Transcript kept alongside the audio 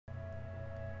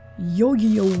Yo,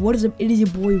 what is up? It is your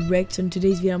boy Rex, and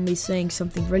today's video I'm going to be saying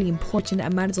something really important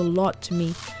that matters a lot to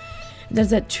me. That's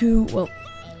that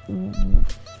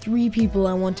three people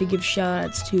I want to give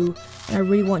shoutouts to, and I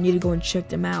really want you to go and check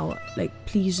them out. Like,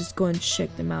 please just go and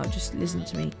check them out. Just listen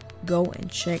to me. Go and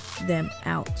check them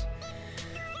out.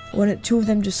 Two of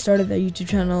them just started their YouTube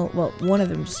channel. Well, one of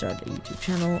them just started their YouTube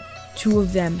channel. Two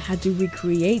of them had to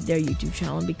recreate their YouTube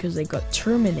channel because they got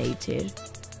terminated.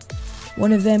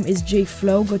 One of them is J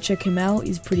Flow. Go check him out.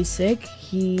 He's pretty sick.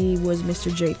 He was Mr.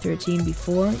 J13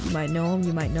 before. You might know him.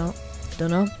 You might not.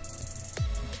 Don't know.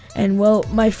 And well,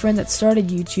 my friend that started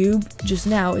YouTube just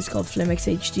now is called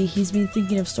FlemixHD. He's been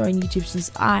thinking of starting YouTube since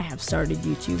I have started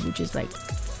YouTube, which is like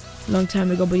a long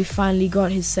time ago. But he finally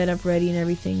got his setup ready and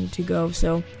everything to go.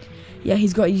 So yeah,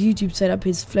 he's got his YouTube set up.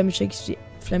 His FlemixHD.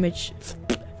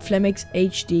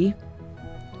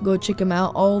 Go check him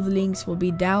out. All the links will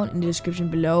be down in the description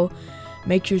below.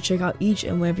 Make sure to check out each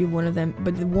and every one of them.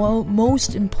 But the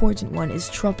most important one is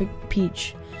Tropic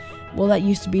Peach. Well, that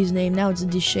used to be his name. Now it's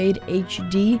Deshade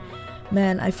HD.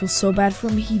 Man, I feel so bad for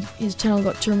him. His channel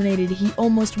got terminated. He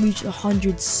almost reached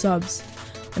 100 subs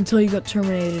until he got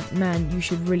terminated. Man, you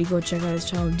should really go check out his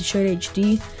channel, Deshade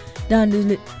HD. Down in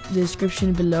the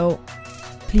description below.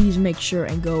 Please make sure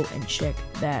and go and check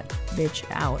that bitch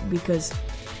out because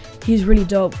he's really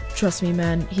dope. Trust me,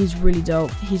 man. He's really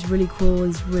dope. He's really cool.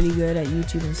 He's really good at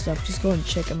YouTube and stuff. Just go and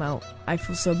check him out. I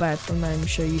feel so bad for him. I'm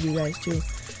sure you do guys too.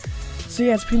 So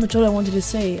yeah, that's pretty much all I wanted to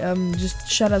say. Just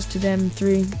shout outs to them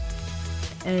three.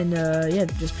 And yeah,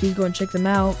 just please go and check them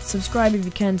out. Subscribe if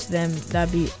you can to them.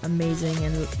 That'd be amazing.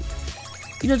 And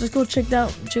you know, just go check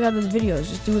out those videos.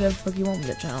 Just do whatever the fuck you want with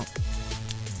that channel.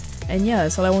 And yeah,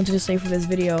 that's all I wanted to say for this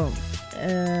video.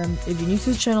 If you're new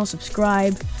to the channel,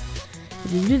 subscribe.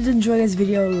 If you did enjoy this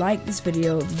video, like this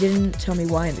video. If you didn't, tell me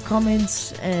why in the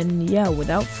comments. And yeah,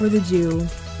 without further ado,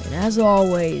 and as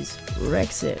always,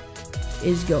 Rexit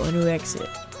is going to Rexit.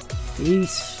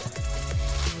 Peace.